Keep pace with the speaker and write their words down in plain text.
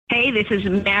Hey, this is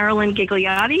Marilyn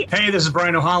Gigliotti. Hey, this is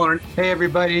Brian O'Halloran. Hey,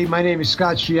 everybody. My name is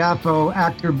Scott Schiaffo,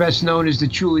 actor best known as the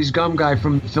Chulies Gum Guy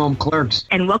from the film Clerks.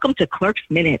 And welcome to Clerks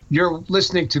Minute. You're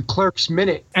listening to Clerks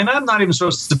Minute. And I'm not even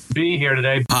supposed to be here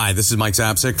today. Hi, this is Mike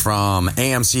Zapsik from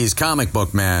AMC's Comic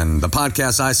Book Man, the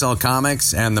podcast I Sell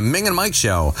Comics, and the Ming and Mike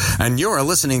Show. And you're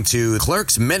listening to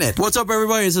Clerks Minute. What's up,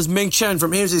 everybody? This is Ming Chen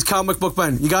from AMC's Comic Book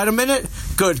Man. You got a minute?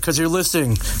 Good, because you're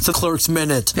listening to Clerks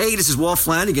Minute. Hey, this is Walt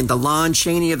Flanagan, the Lon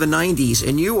Chaney of the 90s,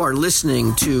 and you are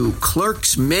listening to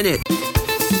Clerks Minute.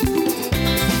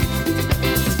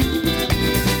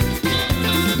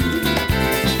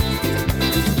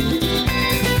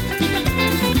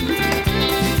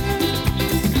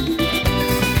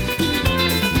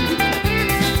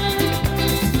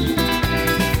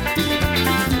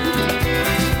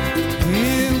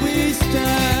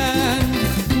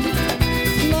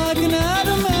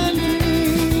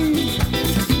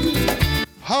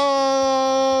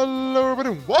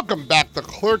 Welcome back to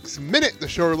Clerks Minute, the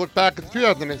show where we look back at the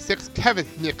 2006 Kevin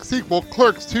Smith sequel,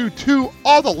 Clerks 2,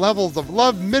 all the levels of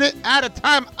love, minute at a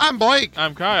time. I'm Blake.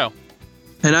 I'm Kyle.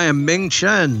 And I am Ming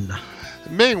Chen.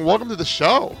 Ming, welcome to the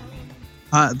show.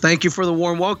 Thank you for the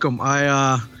warm welcome.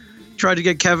 I tried to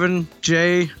get Kevin,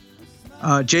 Jay,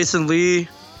 Jason Lee,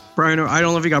 Brian. I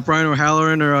don't know if you got Brian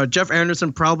O'Halloran or Jeff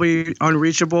Anderson, probably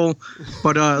unreachable.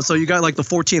 But so you got like the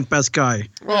 14th best guy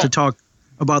to talk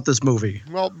about this movie.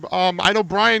 Well, I know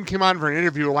Brian came on for an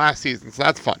interview last season, so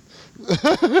that's fun.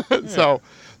 So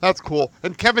that's cool.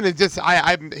 And Kevin is just,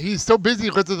 he's so busy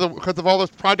because of all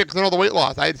those projects and all the weight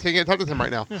loss. I just can't get in touch with him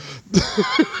right now.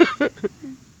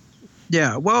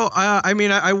 Yeah, well, I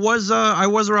mean, I was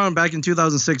around back in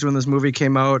 2006 when this movie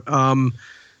came out.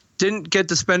 Didn't get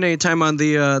to spend any time on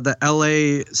the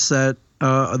LA set,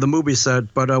 the movie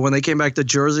set, but when they came back to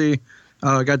Jersey,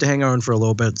 got to hang out for a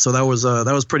little bit. So that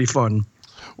was pretty fun.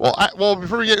 Well,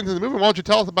 before we get into the movie, why don't you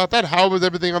tell us about that? How was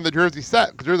everything on the Jersey set?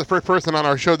 Because you're the first person on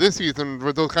our show this season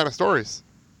with those kind of stories.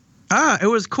 It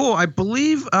was cool. I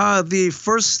believe the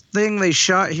first thing they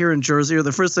shot here in Jersey, or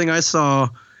the first thing I saw,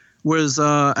 was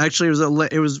actually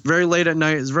it was very late at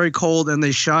night. It was very cold, and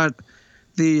they shot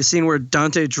the scene where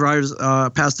Dante drives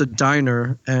past a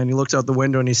diner, and he looks out the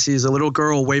window and he sees a little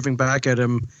girl waving back at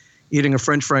him, eating a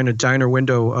French fry in a diner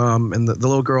window. And the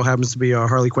little girl happens to be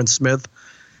Harley Quinn Smith,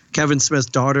 Kevin Smith's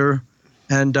daughter.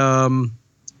 And took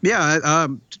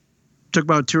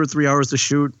about 2 or 3 hours to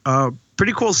shoot.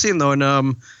 Pretty cool scene though. And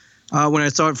when I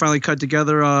saw it finally cut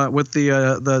together with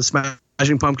the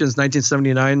Smashing Pumpkins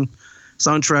 1979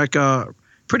 soundtrack,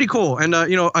 pretty cool. And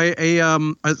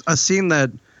a scene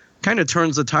that kind of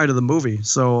turns the tide of the movie.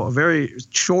 So a very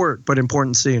short but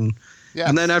important scene. Yes.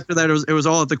 And then after that, it was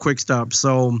all at the quick stop.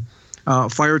 So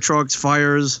fire trucks,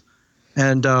 fires,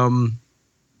 and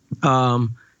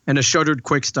a shuttered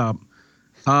quick stop.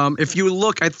 If you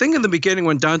look, I think in the beginning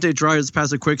when Dante drives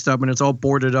past a quick stop and it's all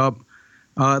boarded up,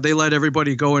 they let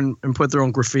everybody go and put their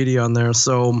own graffiti on there.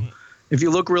 So if you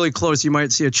look really close, you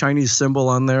might see a Chinese symbol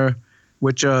on there,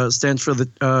 which stands for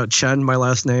the Chen, my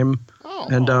last name. Oh.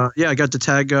 And I got to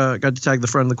tag the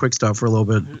front of the quick stop for a little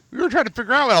bit. We were trying to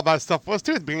figure out what all that stuff was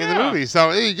too at the beginning of the movie.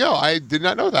 So there you go. I did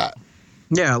not know that.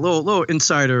 Yeah, a little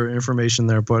insider information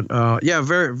there, but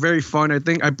very very fun.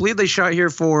 I believe they shot here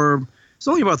for it's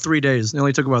only about 3 days. It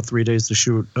only took about 3 days to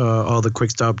shoot all the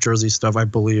quick stop Jersey stuff, I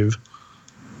believe.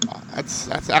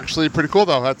 That's actually pretty cool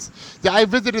though. I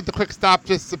visited the quick stop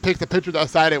just to take the pictures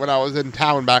outside it when I was in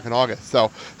town back in August.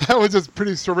 So that was just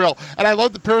pretty surreal. And I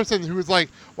love the person who was like,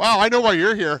 "Wow, I know why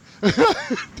you're here."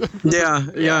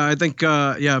 Yeah. I think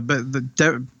but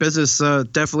the business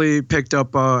definitely picked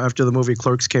up after the movie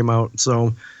Clerks came out.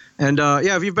 So, and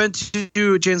if you've been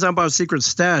to Jane and Silent Bob's Secret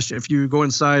Stash, if you go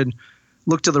inside,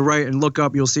 look to the right and look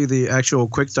up, you'll see the actual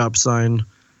quick stop sign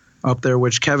up there,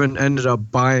 which Kevin ended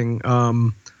up buying.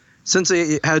 Since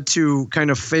they had to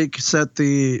kind of fake set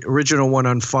the original one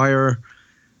on fire,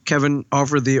 Kevin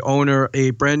offered the owner a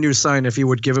brand new sign if he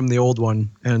would give him the old one.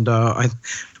 And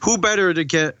who better to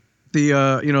get the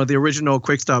original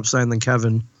quick stop sign than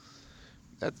Kevin?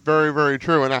 That's very, very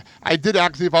true. And I did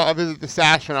actually visit the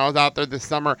Stash when I was out there this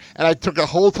summer, and I took a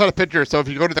whole ton of pictures. So if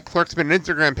you go to the Clerks Minute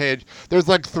Instagram page, there's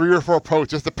like 3 or 4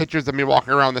 posts, just the pictures of me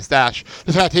walking around the Stash.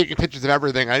 Just kind of taking pictures of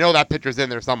everything. I know that picture's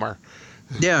in there somewhere.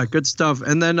 Yeah, good stuff.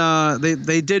 And then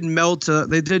they did melt.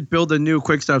 They did build a new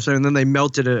quick stop sign, and then they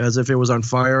melted it as if it was on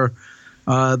fire.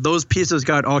 Those pieces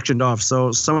got auctioned off.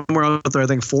 So somewhere out there, I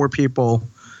think 4 people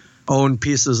own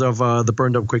pieces of the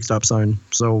burned up quick stop sign.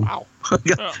 So wow.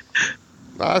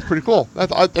 That's pretty cool.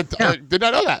 I did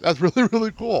not know that. That's really,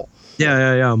 really cool.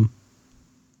 Yeah.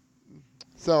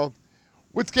 So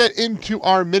let's get into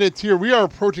our minutes here. We are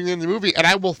approaching the end of the movie, and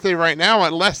I will say right now,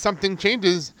 unless something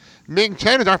changes, Ming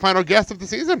Chen is our final guest of the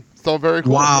season. So very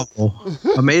cool. Wow.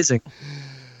 Amazing.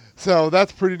 So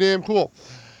that's pretty damn cool.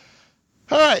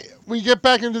 All right, we get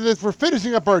back into this. We're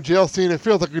finishing up our jail scene. It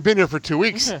feels like we've been here for 2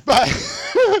 weeks, but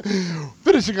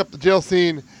finishing up the jail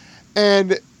scene,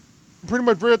 and pretty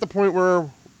much we're at the point where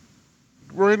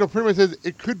Randal pretty much says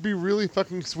it could be really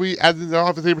fucking sweet. As in,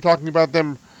 obviously, we're talking about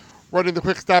them running the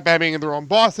quick stop at being their own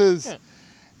bosses,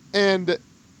 and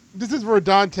this is where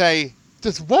Dante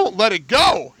just won't let it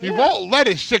go. He won't let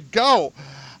his shit go.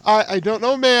 I don't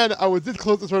know, man. I was this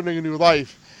close to starting a new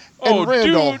life. And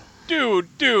Randal,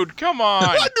 Dude, come on.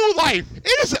 what new life?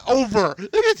 It is over.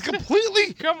 It is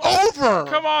completely over.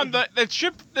 Come on, that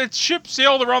ship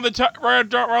sailed around the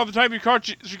time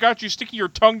she got you sticking your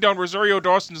tongue down Rosario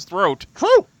Dawson's throat.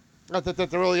 True.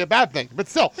 That's really a bad thing, but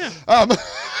still, it's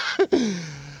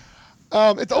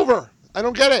over. I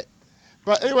don't get it.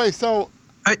 But anyway, so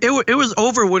it was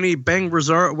over when he banged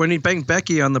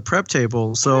Becky on the prep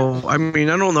table. So I mean,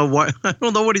 I don't know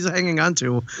what he's hanging on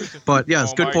to, but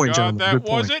yes, good point, John. That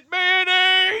wasn't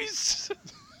mayonnaise.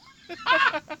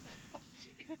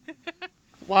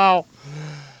 Wow.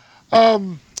 I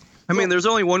mean, there's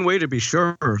only one way to be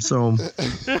sure. So.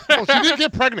 Well, she did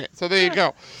get pregnant, so there you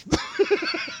go.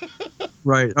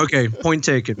 Right. Okay. Point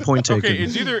taken. Okay.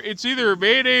 It's either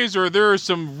mayonnaise or there are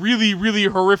some really, really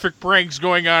horrific pranks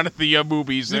going on at the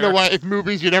movies. There. You know what? It's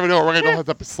movies. You never know what Randal has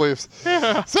up his sleeves.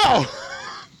 So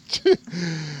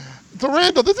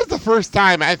Randal, this is the first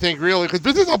time I think really because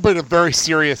this has been a very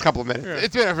serious couple of minutes. Yeah.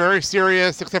 It's been a very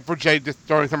serious, except for Jay just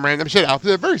throwing some random shit out. It's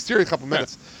been a very serious couple of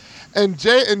minutes. And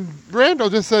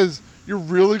Randal just says, "You're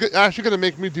really actually going to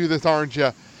make me do this, aren't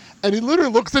you?" And he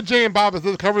literally looks at Jay and Bob as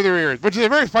they cover their ears, which is a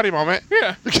very funny moment.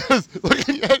 Yeah. Because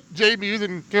looking at Jay Muse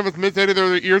and Kevin Smith having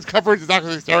their ears covered is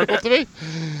actually hysterical to me.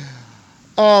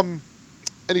 And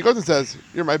he goes and says,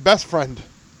 "You're my best friend,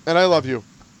 and I love you,"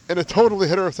 in a totally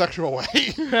heterosexual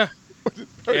way. Yeah.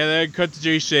 And then cut to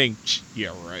Jay saying,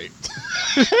 "Yeah, right."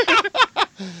 This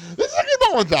is a good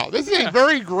moment, though. This is a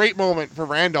very great moment for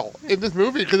Randal in this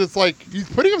movie because it's like he's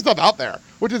putting himself out there,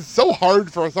 which is so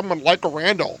hard for someone like a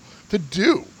Randal to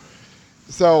do.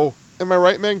 So, am I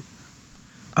right, Ming?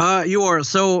 You are.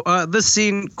 So, this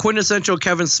scene, quintessential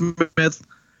Kevin Smith.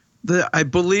 I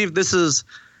believe this is,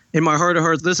 in my heart of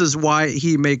hearts, this is why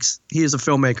he is a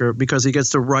filmmaker, because he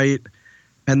gets to write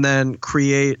and then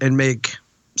create and make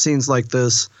scenes like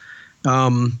this.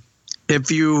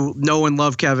 If you know and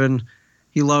love Kevin,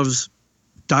 he loves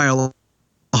dialogue.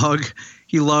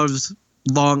 He loves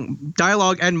long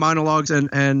dialogue and monologues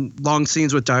and long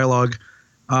scenes with dialogue.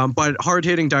 But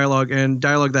hard-hitting dialogue and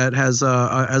dialogue that has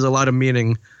a lot of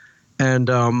meaning, and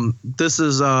this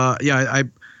is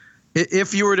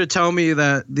if you were to tell me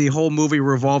that the whole movie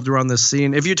revolved around this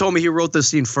scene, if you told me he wrote this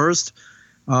scene first,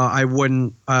 I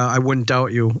wouldn't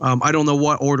doubt you. I don't know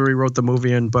what order he wrote the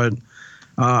movie in, but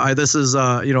this is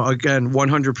again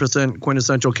 100%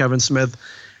 quintessential Kevin Smith,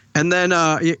 and then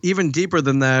even deeper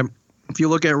than that. If you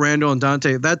look at Randal and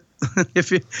Dante,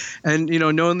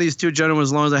 knowing these two gentlemen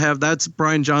as long as I have, that's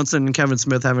Brian Johnson and Kevin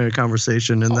Smith having a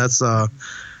conversation, and that's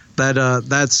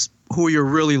who you're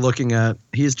really looking at.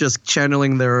 He's just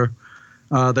channeling their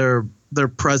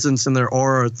presence and their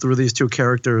aura through these two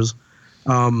characters.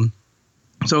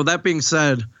 So that being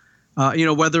said,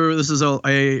 whether this is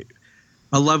a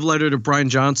love letter to Brian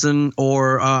Johnson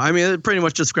or it pretty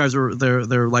much describes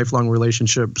their lifelong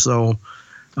relationship. So.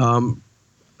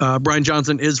 Brian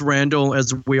Johnson is Randal,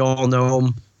 as we all know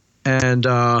him, and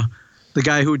the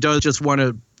guy who does just want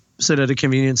to sit at a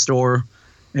convenience store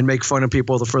and make fun of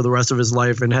people for the rest of his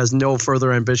life and has no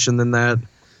further ambition than that.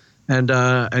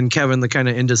 And Kevin, the kind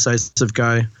of indecisive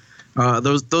guy.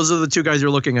 Those are the two guys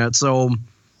you're looking at. So,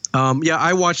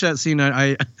 I watched that scene.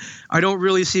 I don't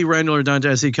really see Randal or Dante.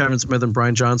 I see Kevin Smith and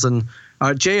Brian Johnson.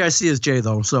 Jay, I see as Jay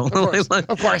though. So,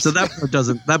 of course. So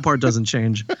that part doesn't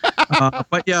change.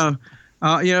 But yeah.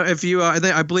 If you,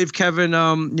 I believe Kevin,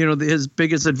 his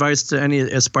biggest advice to any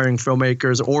aspiring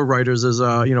filmmakers or writers is,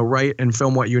 write and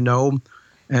film what you know,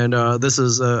 and this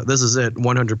is it,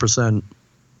 100%.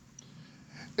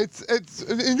 It's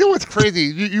what's crazy?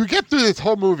 You get through this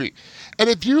whole movie, and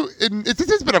this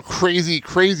has been a crazy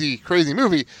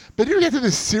movie, but you get to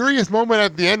this serious moment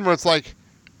at the end where it's like,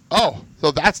 oh,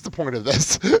 so that's the point of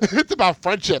this. It's about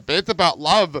friendship, it's about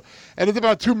love, and it's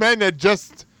about two men that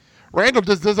just. Randal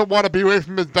just doesn't want to be away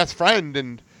from his best friend,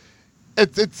 and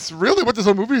it's really what this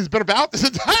whole movie has been about this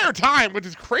entire time, which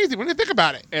is crazy when you think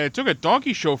about it. And it took a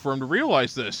donkey show for him to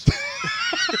realize this.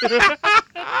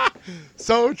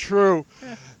 So true.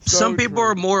 Some people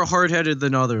are more hard-headed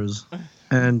than others.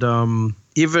 And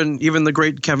even the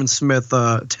great Kevin Smith,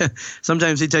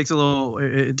 sometimes it takes a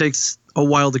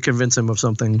while to convince him of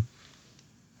something.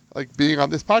 Like being on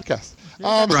this podcast.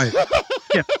 Right.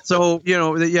 Yeah. So,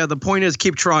 the point is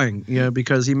keep trying,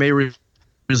 because he may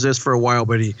resist for a while,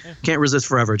 but he can't resist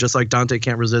forever. Just like Dante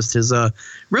can't resist his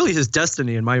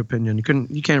destiny, in my opinion.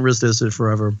 You can't resist it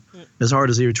forever, as hard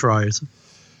as he tries.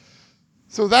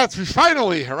 So we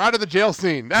finally are out of the jail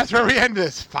scene. That's where we end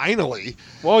this. Finally.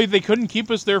 Well, they couldn't keep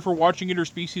us there for watching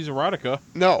interspecies erotica.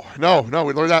 No.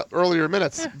 We learned that earlier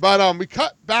minutes. But we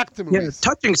cut back to movies.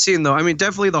 Yeah, touching scene, though. I mean,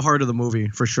 definitely the heart of the movie,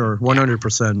 for sure.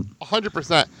 100%.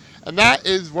 100%. And that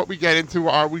is what we get into.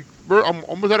 We're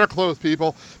almost at our close,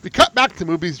 people. We cut back to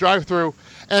movies, drive-through.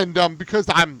 And because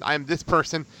I'm this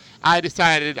person, I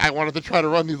decided I wanted to try to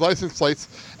run these license plates.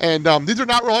 And these are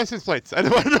not real license plates. I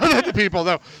don't want to know that to people,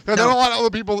 though. Because I know a lot of other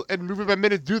people in Movie by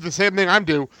Minute do the same thing I'm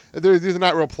doing. These are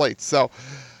not real plates. So,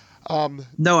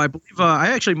 no, I believe I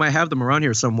actually might have them around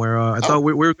here somewhere. I thought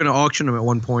we were going to auction them at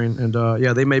one point. And,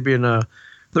 they may be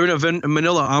they're in a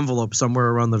manila envelope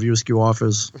somewhere around the Viewskew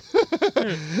office.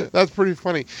 That's pretty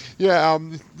funny. Yeah,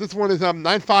 this one is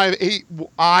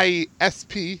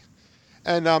 958ISP.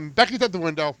 And Becky's at the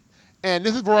window. And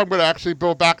this is where I'm going to actually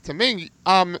go back to Ming.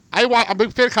 I'm a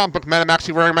big fan of comic book men. I'm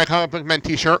actually wearing my comic book men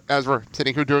t-shirt as we're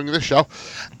sitting here doing this show.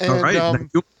 And, all right,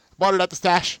 thank you. Bought it at the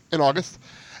Stash in August.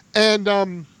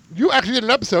 And you actually did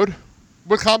an episode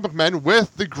with comic book men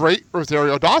with the great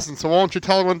Rosario Dawson. So why don't you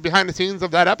tell everyone behind the scenes of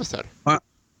that episode?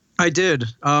 I did.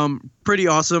 Pretty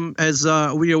awesome. As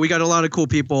we got a lot of cool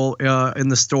people in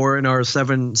the store in our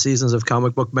 7 seasons of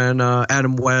Comic Book Men.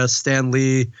 Adam West, Stan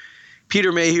Lee,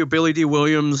 Peter Mayhew, Billy D.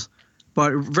 Williams.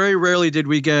 But very rarely did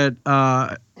we get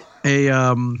an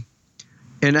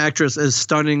actress as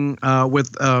stunning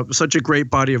with such a great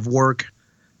body of work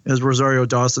as Rosario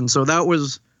Dawson. So that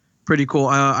was pretty cool.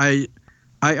 I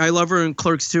love her in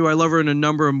Clerks 2. I love her in a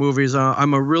number of movies.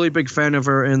 I'm a really big fan of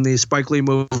her in the Spike Lee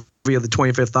movie of the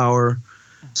 25th Hour.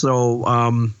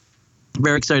 So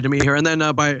very excited to meet her. And then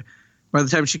by the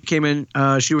time she came in,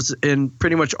 she was in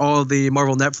pretty much all of the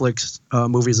Marvel Netflix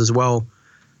movies as well.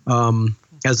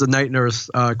 As the night nurse,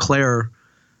 Claire.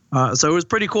 So it was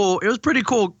pretty cool. It was pretty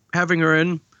cool having her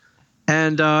in.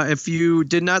 And if you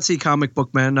did not see Comic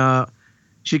Book Men,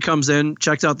 she comes in,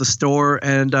 checks out the store,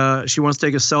 and she wants to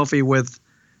take a selfie with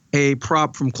a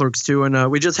prop from Clerks 2. And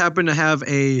we just happened to have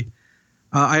I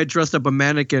had dressed up a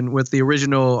mannequin with the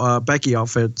original Becky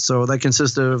outfit. So that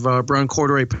consisted of brown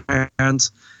corduroy pants,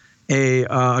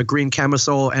 a green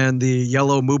camisole, and the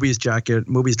yellow Movies track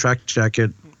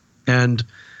jacket. And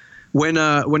when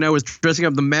I was dressing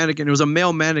up the mannequin, it was a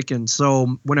male mannequin.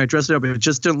 So when I dressed it up, it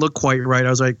just didn't look quite right. I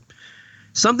was like,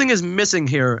 something is missing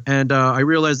here. And I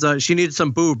realized that she needed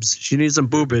some boobs. She needed some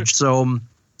boobage. So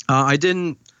I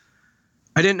didn't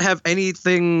have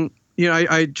anything.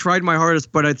 I tried my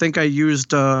hardest, but I think I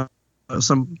used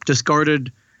some discarded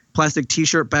plastic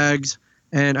T-shirt bags.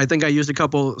 And I think I used a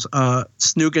couple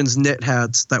Snookins knit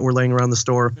hats that were laying around the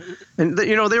store, and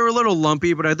they were a little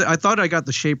lumpy, but I thought I got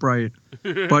the shape right.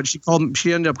 But she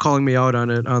ended up calling me out on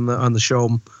it on the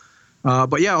show.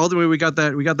 But yeah, ultimately we got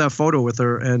that photo with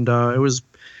her, and it was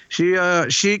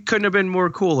she couldn't have been more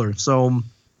cooler. So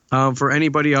for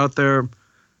anybody out there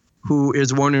who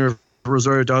is wondering if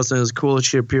Rosario Dawson is cool as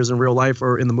she appears in real life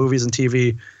or in the movies and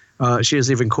TV, she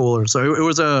is even cooler. So it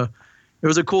was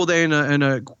a cool day and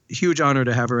a huge honor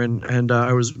to have her in, and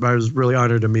I was really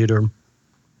honored to meet her.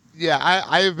 Yeah,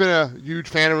 I've been a huge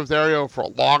fan of Rosario for a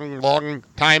long, long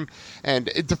time, and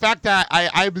it's the fact that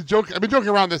I've been joking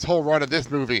around this whole run of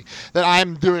this movie that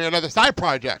I'm doing another side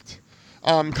project,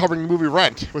 covering the movie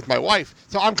Rent with my wife.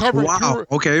 So I'm covering. Wow.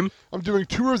 Okay. I'm doing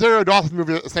 2 Rosario Dawson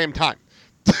movies at the same time.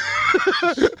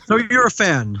 So you're a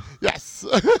fan? Yes.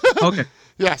 Okay.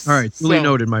 Yes. All right. Duly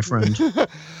noted, my friend.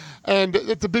 And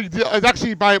it's a big deal. It's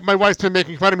actually my wife's been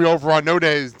making fun of me over on No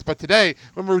Days, but today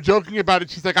when we were joking about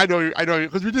it, she's like, "I know you,"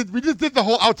 because we just did the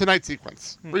whole Out Tonight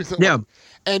sequence recently. Yeah.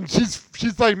 And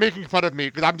she's like making fun of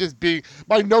me because I'm just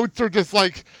my notes are just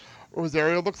like,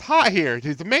 Rosario looks hot here.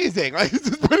 She's amazing. Like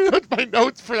just putting out my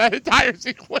notes for that entire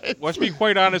sequence. Let's be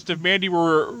quite honest. If Mandy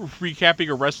were recapping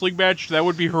a wrestling match, that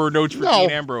would be her notes for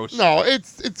Dean Ambrose. No,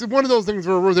 it's one of those things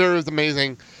where Rosario is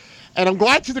amazing. And I'm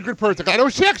glad she's a good person. I know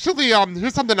she actually,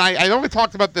 here's something I know we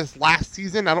talked about this last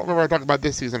season. I don't remember I talked about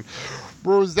this season.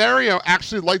 Rosario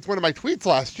actually liked one of my tweets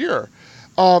last year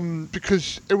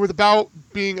because it was about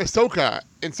being Ahsoka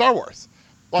in Star Wars.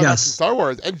 Well, yes. In Star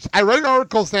Wars. And I read an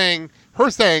article saying,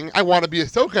 I want to be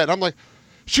Ahsoka. And I'm like,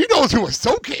 she knows who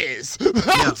Ahsoka is.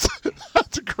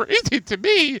 That's crazy to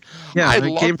me. Yeah, I it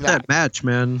love came to that match,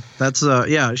 man. That's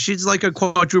she's like a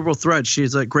quadruple threat.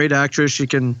 She's a great actress. She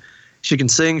can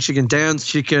sing, she can dance,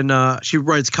 she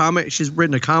writes comic. She's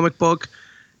written a comic book.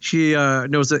 She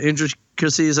knows the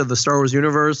intricacies of the Star Wars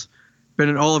universe. Been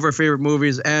in all of her favorite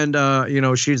movies, and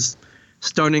she's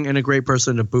stunning and a great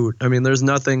person to boot. I mean, there's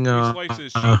nothing. She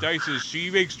slices, she dices, she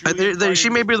makes. She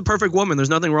may be the perfect woman. There's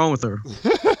nothing wrong with her.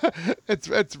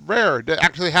 It's rare to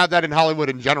actually have that in Hollywood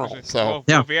in general. So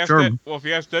if you ask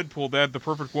Deadpool, the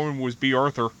perfect woman was B.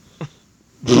 Arthur.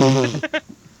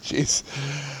 Jeez.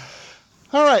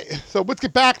 All right, so let's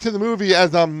get back to the movie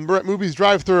as we're at Movies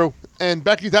Drive-Through, and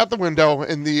Becky's out the window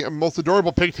in the most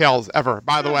adorable pigtails ever,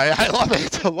 by the way. I love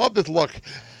it. I love this look.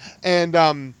 And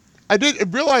I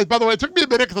did realize, by the way, it took me a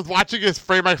minute because I was watching this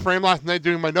frame by frame last night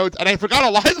doing my notes, and I forgot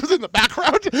Elias was in the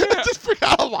background. I just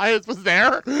forgot Elias was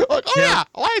there. Like,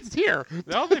 Elias is here.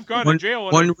 Now they've gone to jail.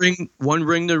 One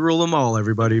ring to rule them all,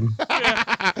 everybody.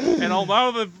 And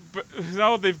now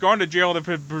they've gone to jail, they've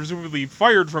been presumably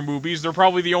fired from movies. They're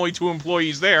probably the only 2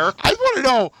 employees there. I want to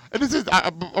know, and this is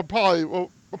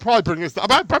We'll probably bring this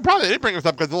up. I probably didn't bring this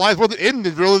up because Elias wasn't in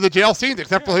the jail scenes,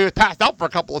 except for he was passed out for a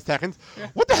couple of seconds. Yeah.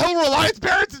 What the hell were Elias'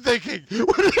 parents thinking when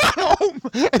he got home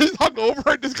and he's hung over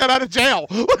and just got out of jail?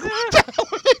 What the hell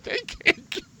were they thinking?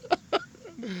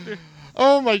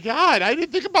 Oh my God, I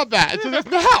didn't think about that until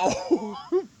just now.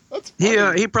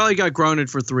 He probably got grounded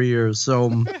for 3 years, so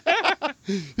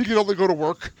he can only go to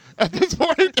work at this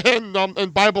point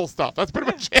and Bible stuff. That's pretty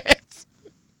much it.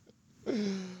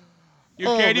 You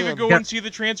can't even go and see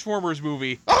the Transformers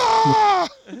movie. Ah!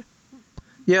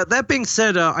 Yeah, that being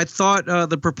said, I thought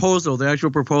the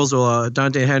actual proposal,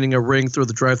 Dante handing a ring through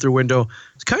the drive-through window,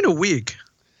 is kind of weak.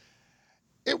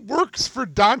 It works for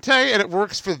Dante and it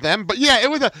works for them, but yeah,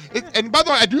 it was and by the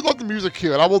way, I do love the music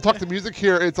here, and I will talk the music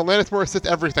here. It's Alanis Morissette's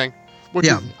Everything, which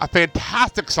is a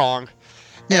fantastic song.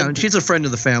 Yeah, and she's a friend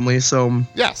of the family, so...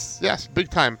 Yes,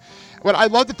 big time. But I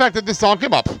love the fact that this song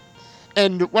came up.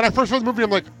 And when I first saw the movie, I'm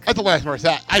like, that's Alanis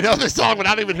Morissette. I know this song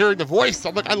without even hearing the voice.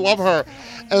 I'm like, I love her.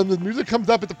 And the music comes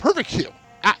up. It's a perfect cue.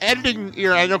 Editing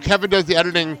here, I know Kevin does the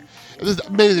editing. This is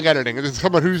amazing editing. And this is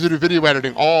someone who's into video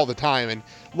editing all the time and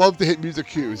loves to hit music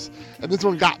cues. And this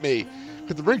one got me.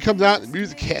 Because the ring comes out and the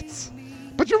music hits.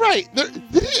 But you're right. Did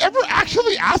he ever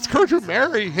actually ask her to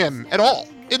marry him at all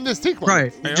in this sequence?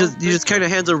 Right. He just kind of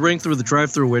hands a ring through the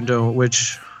drive-through window,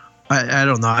 which I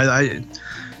don't know.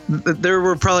 There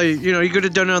were probably, you could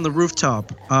have done it on the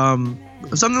rooftop. Something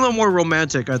a little more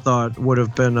romantic, I thought, would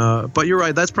have been. But you're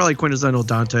right, that's probably quintessential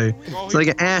Dante. Well, it's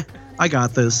like, I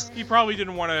got this. He probably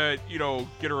didn't want to,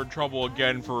 get her in trouble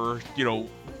again for,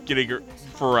 getting her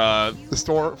for the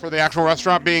store, for the actual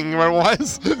restaurant being what it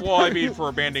was. Well, I mean, for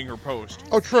abandoning her post.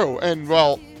 Oh, true. And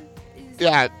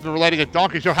yeah, they're letting a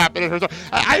donkey show happen at her store.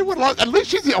 I would love, at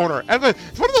least she's the owner. And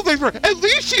it's one of those things where at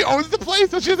least she owns the place,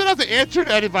 so she doesn't have to answer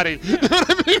to anybody. You know what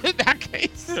I mean? In that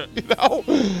case,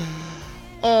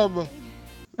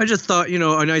 I just thought,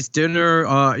 a nice dinner.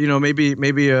 Maybe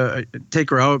take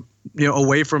her out,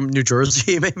 away from New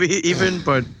Jersey, maybe even.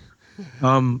 But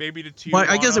maybe to Tijuana. Well,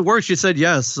 I guess it worked. She said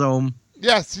yes, so.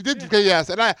 Yes, you did say yes,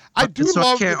 and I do so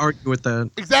love. I can't argue with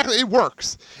that. Exactly, it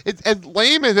works. It's as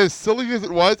lame and as silly as it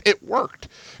was. It worked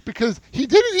because he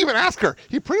didn't even ask her.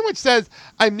 He pretty much says,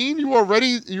 "I mean, you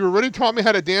already taught me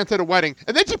how to dance at a wedding,"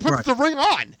 and then she puts the ring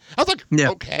on. I was like,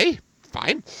 "Okay,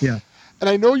 fine." Yeah. And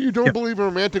I know you don't believe in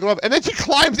romantic love, and then she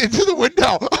climbs into the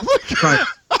window. I'm like, right.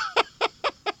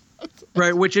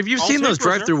 Right. Which, if you've seen those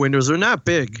drive-through windows, they're not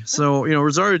big. So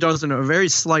Rosario Dawson, a very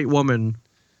slight woman.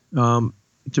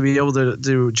 To be able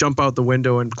to jump out the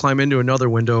window and climb into another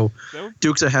window,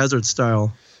 Dukes of Hazzard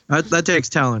style. That takes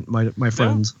talent, my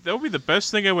friends. That would be the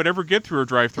best thing I would ever get through a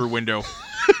drive-through window.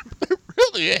 It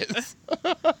really is.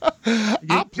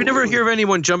 You never hear of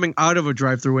anyone jumping out of a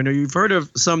drive-through window. You've heard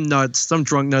of some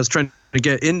drunk nuts trying to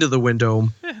get into the window,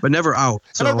 but never out.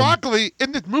 So. And ironically,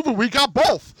 in this movie, we got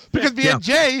both. Because me and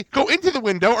Jay go into the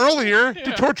window earlier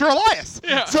to torture Elias.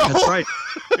 Yeah. So. That's right.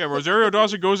 Yeah, Rosario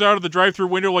Dawson goes out of the drive-through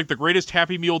window like the greatest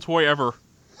Happy Meal toy ever.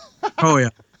 Oh, yeah.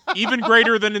 Even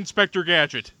greater than Inspector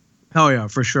Gadget. Oh, yeah,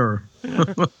 for sure.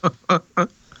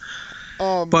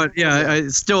 But, yeah,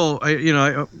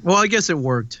 I guess it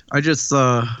worked. I just,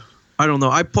 I don't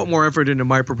know. I put more effort into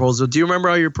my proposal. Do you remember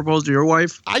how you proposed to your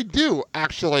wife? I do,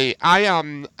 actually.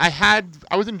 I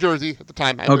was in Jersey at the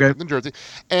time. I lived in Jersey.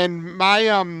 And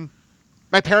my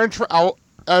parents were out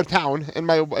out of town, and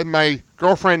my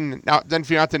girlfriend, now then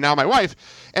fiance, now my wife,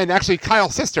 and actually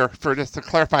Kyle's sister, for just to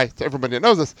clarify to everybody that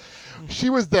knows this, she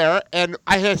was there, and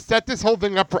I had set this whole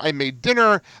thing up where I made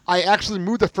dinner. I actually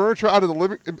moved the furniture out of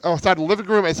the outside the living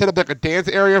room. I set up like a dance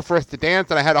area for us to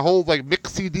dance, and I had a whole like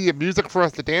mix CD of music for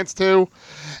us to dance to.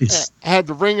 I had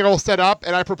the ring all set up,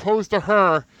 and I proposed to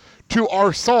her to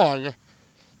our song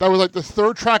that was like the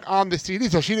third track on the CD,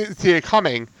 so she didn't see it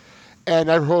coming,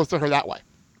 and I proposed to her that way.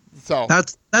 So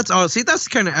that's all. See, that's the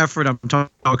kind of effort I'm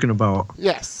talking about.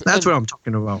 Yes, that's what I'm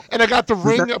talking about. And I got the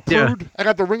ring approved. Yeah. I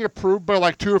got the ring approved by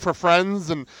like 2 of her friends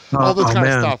and all this kind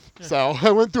of stuff. So I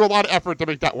went through a lot of effort to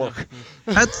make that work.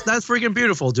 That's freaking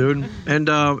beautiful, dude. And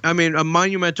I mean, a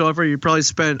monumental effort. You probably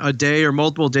spent a day or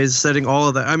multiple days setting all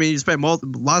of that. I mean, you spent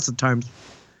lots of time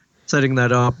setting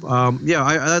that up.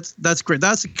 That's great.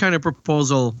 That's the kind of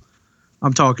proposal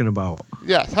I'm talking about.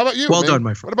 Yes. How about you? Well done,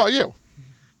 my friend. What about you?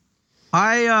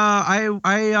 I'm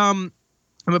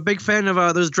a big fan of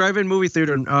there's a drive-in movie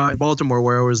theater in Baltimore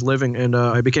where I was living, and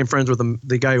I became friends with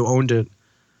the guy who owned it.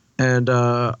 And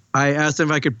I asked him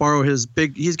if I could borrow he's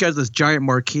got this giant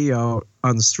marquee out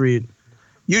on the street,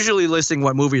 usually listing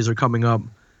what movies are coming up.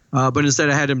 But instead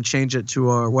I had him change it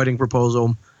to a wedding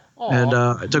proposal. Aww. And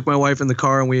I took my wife in the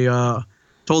car, and we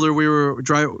told her we were we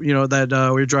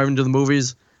were driving to the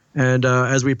movies. And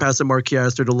as we passed the marquee, I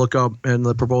asked her to look up, and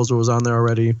the proposal was on there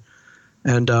already.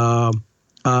 And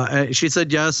she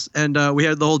said yes, and we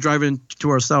had the whole drive-in to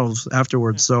ourselves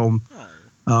afterwards. So,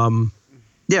 again,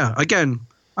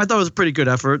 I thought it was a pretty good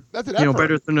effort. That's an effort.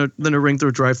 Better than a ring through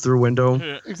a drive-through window.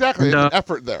 Yeah. Exactly, an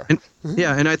effort there.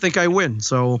 And I think I win.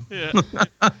 So. Yeah.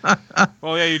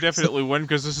 Well, yeah, you definitely win,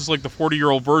 because this is like the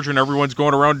 40-year-old version. Everyone's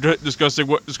going around discussing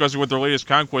what their latest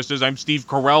conquest is. I'm Steve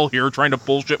Carell here, trying to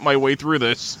bullshit my way through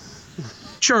this.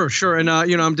 Sure, and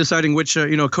I'm deciding which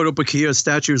Kotobukiya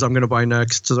statues I'm going to buy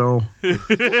next. So,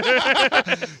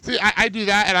 see, I do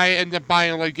that, and I end up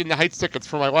buying like In the Heights tickets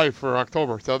for my wife for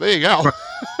October. So there you go.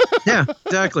 Yeah,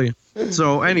 exactly.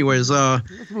 So, anyways,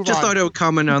 just thought I would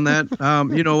comment on that.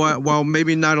 While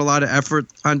maybe not a lot of effort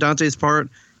on Dante's part,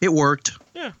 it worked.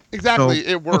 Yeah, exactly,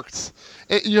 it works.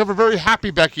 You have a very happy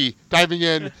Becky diving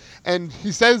in. And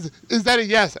he says, "Is that a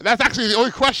yes?" And that's actually the only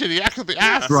question he actually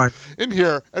asked in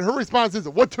here. And her response is,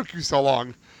 "What took you so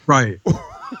long?" Right.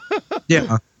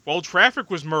 Yeah. Well,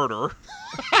 traffic was murder.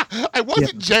 I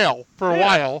was in jail for a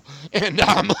while, and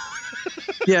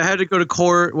yeah, I had to go to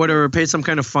court, whatever, pay some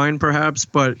kind of fine, perhaps.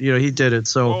 But he did it.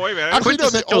 So wait a minute. Actually,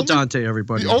 no, Dante,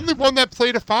 everybody. The only one that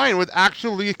played a fine was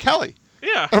actually Kelly.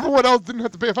 Yeah. Everyone else didn't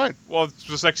have to pay a fine. Well, it's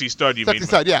the sexy stud, you mean? Sexy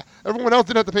stud, yeah. Everyone else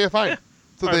didn't have to pay a fine. Yeah.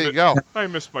 So there you go. I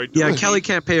missed my. Yeah, Kelly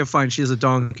can't pay a fine. She's a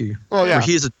donkey. Oh yeah, or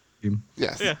he's a donkey.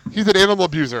 Yes. Yeah. He's an animal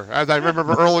abuser, as I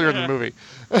remember earlier in the movie.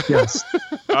 Yes.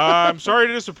 I'm sorry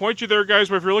to disappoint you there, guys,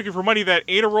 but if you're looking for money, that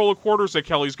ain't a roll of quarters that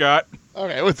Kelly's got.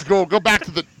 Okay, let's go back to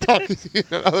the donkey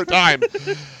another time.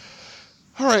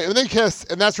 All right, and they kiss,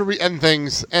 and that's where we end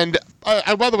things. And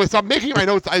by the way, so I'm making my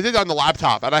notes. I did it on the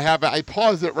laptop, and I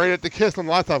paused it right at the kiss on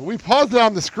the laptop. We paused it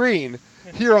on the screen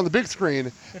here on the big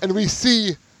screen, and we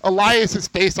see Elias's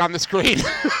face on the screen,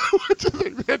 which is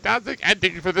a fantastic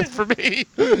ending for this for me.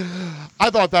 I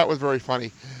thought that was very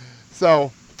funny.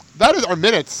 So that is our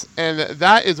minutes, and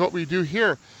that is what we do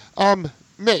here.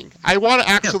 Ming, I want to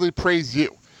actually praise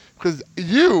you, because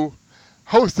you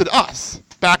hosted us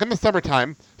back in the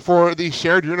summertime for the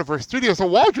Shared Universe Studio. So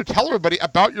why don't you tell everybody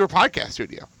about your podcast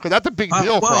studio? Because that's a big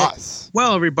deal for us.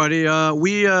 Well, everybody,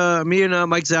 me and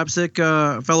Mike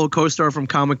Zapsik, fellow co-star from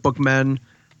Comic Book Men,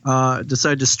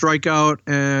 decided to strike out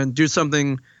and do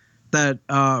something that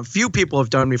few people have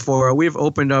done before. We've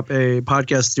opened up a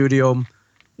podcast studio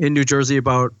in New Jersey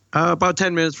about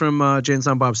 10 minutes from Jay and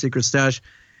Silent Bob's Secret Stash.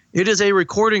 It is a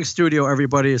recording studio,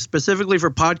 everybody, specifically for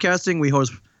podcasting. We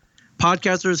host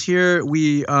podcasters here.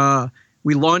 We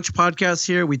launch podcasts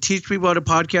here. We teach people how to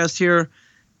podcast here.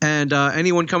 And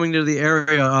anyone coming to the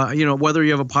area, whether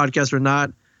you have a podcast or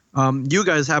not, you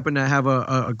guys happen to have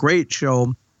a great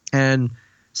show, and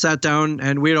sat down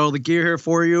and we had all the gear here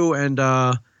for you, and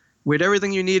we had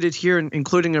everything you needed here,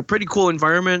 including a pretty cool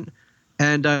environment.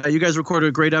 And you guys recorded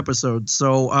a great episode.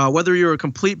 So whether you're a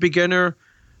complete beginner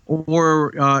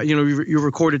or you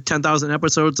recorded 10,000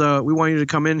 episodes, we want you to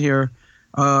come in here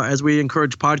as we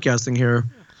encourage podcasting here.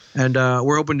 And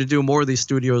we're hoping to do more of these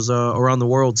studios around the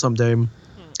world someday,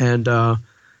 and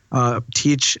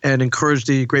teach and encourage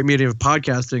the great medium of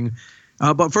podcasting.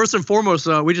 But first and foremost,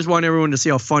 we just want everyone to see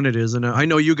how fun it is. And I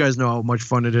know you guys know how much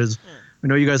fun it is. I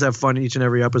know you guys have fun each and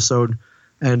every episode.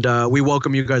 And we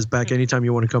welcome you guys back anytime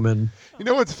you want to come in. You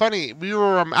know what's funny? We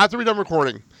were after we done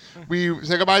recording, we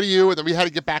said goodbye to you, and then we had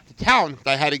to get back to town.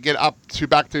 I had to get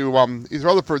back to East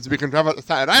Rutherford so we can drive out to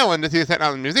Staten Island to see the Staten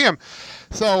Island Museum.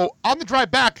 So on the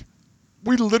drive back,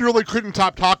 we literally couldn't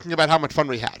stop talking about how much fun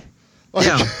we had.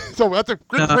 Yeah. So that's a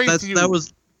great praise to you.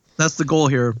 That's the goal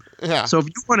here. Yeah. So if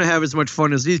you want to have as much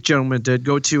fun as these gentlemen did,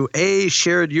 go to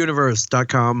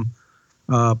ashareduniverse.com.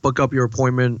 Book up your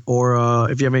appointment, or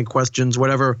if you have any questions,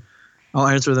 whatever, I'll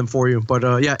answer them for you. But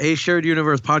A Shared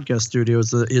Universe Podcast Studio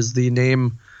is the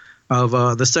name of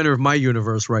the center of my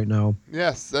universe right now.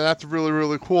 Yes, that's really,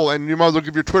 really cool. And you might as well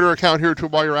give your Twitter account here too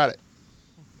while you're at it.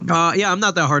 I'm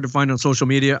not that hard to find on social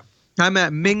media. I'm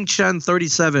at Ming Chen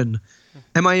 37,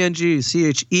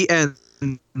 MINGCHEN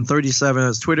 37.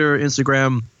 That's Twitter,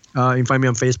 Instagram. You can find me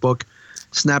on Facebook,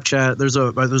 Snapchat. There's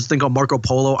a thing called Marco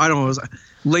Polo. I don't know.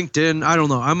 LinkedIn. I don't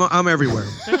know. I'm everywhere.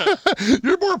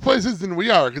 You're more places than we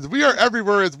are, because we are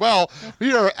everywhere as well.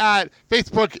 We are at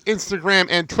Facebook, Instagram,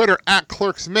 and Twitter at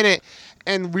Clerks Minute.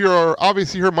 And we are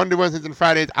obviously here Monday, Wednesdays, and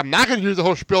Fridays. I'm not going to use the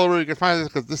whole spiel where you can find this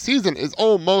because the season is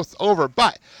almost over.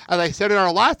 But as I said in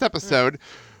our last episode,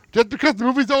 just because the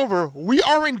movie's over, we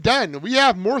aren't done. We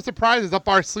have more surprises up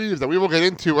our sleeves that we will get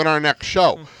into in our next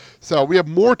show. So we have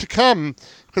more to come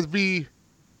because we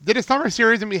did a summer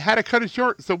series and we had to cut it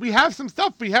short. So we have some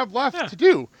stuff we have left to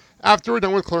do after we're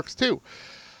done with Clerks 2.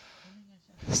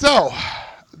 So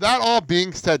that all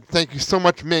being said, thank you so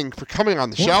much, Ming, for coming on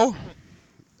the show.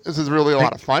 This is really a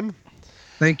lot of fun.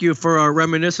 Thank you for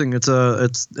reminiscing. It's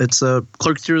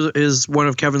Clerks 2 is one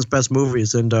of Kevin's best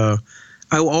movies, and I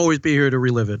will always be here to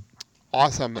relive it.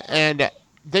 Awesome. And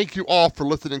thank you all for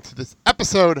listening to this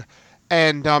episode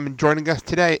and joining us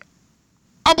today.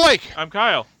 I'm Blake. I'm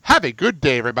Kyle. Have a good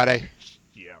day, everybody.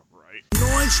 Yeah, right.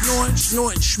 Snorting,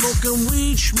 smoking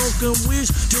weed,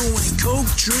 doing coke,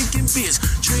 drinking beers,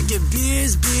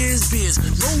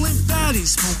 rolling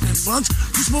fatties, smoking blunts.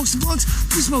 Who smokes the blunts?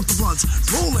 We smoke the blunts,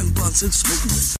 rolling blunts and smoking.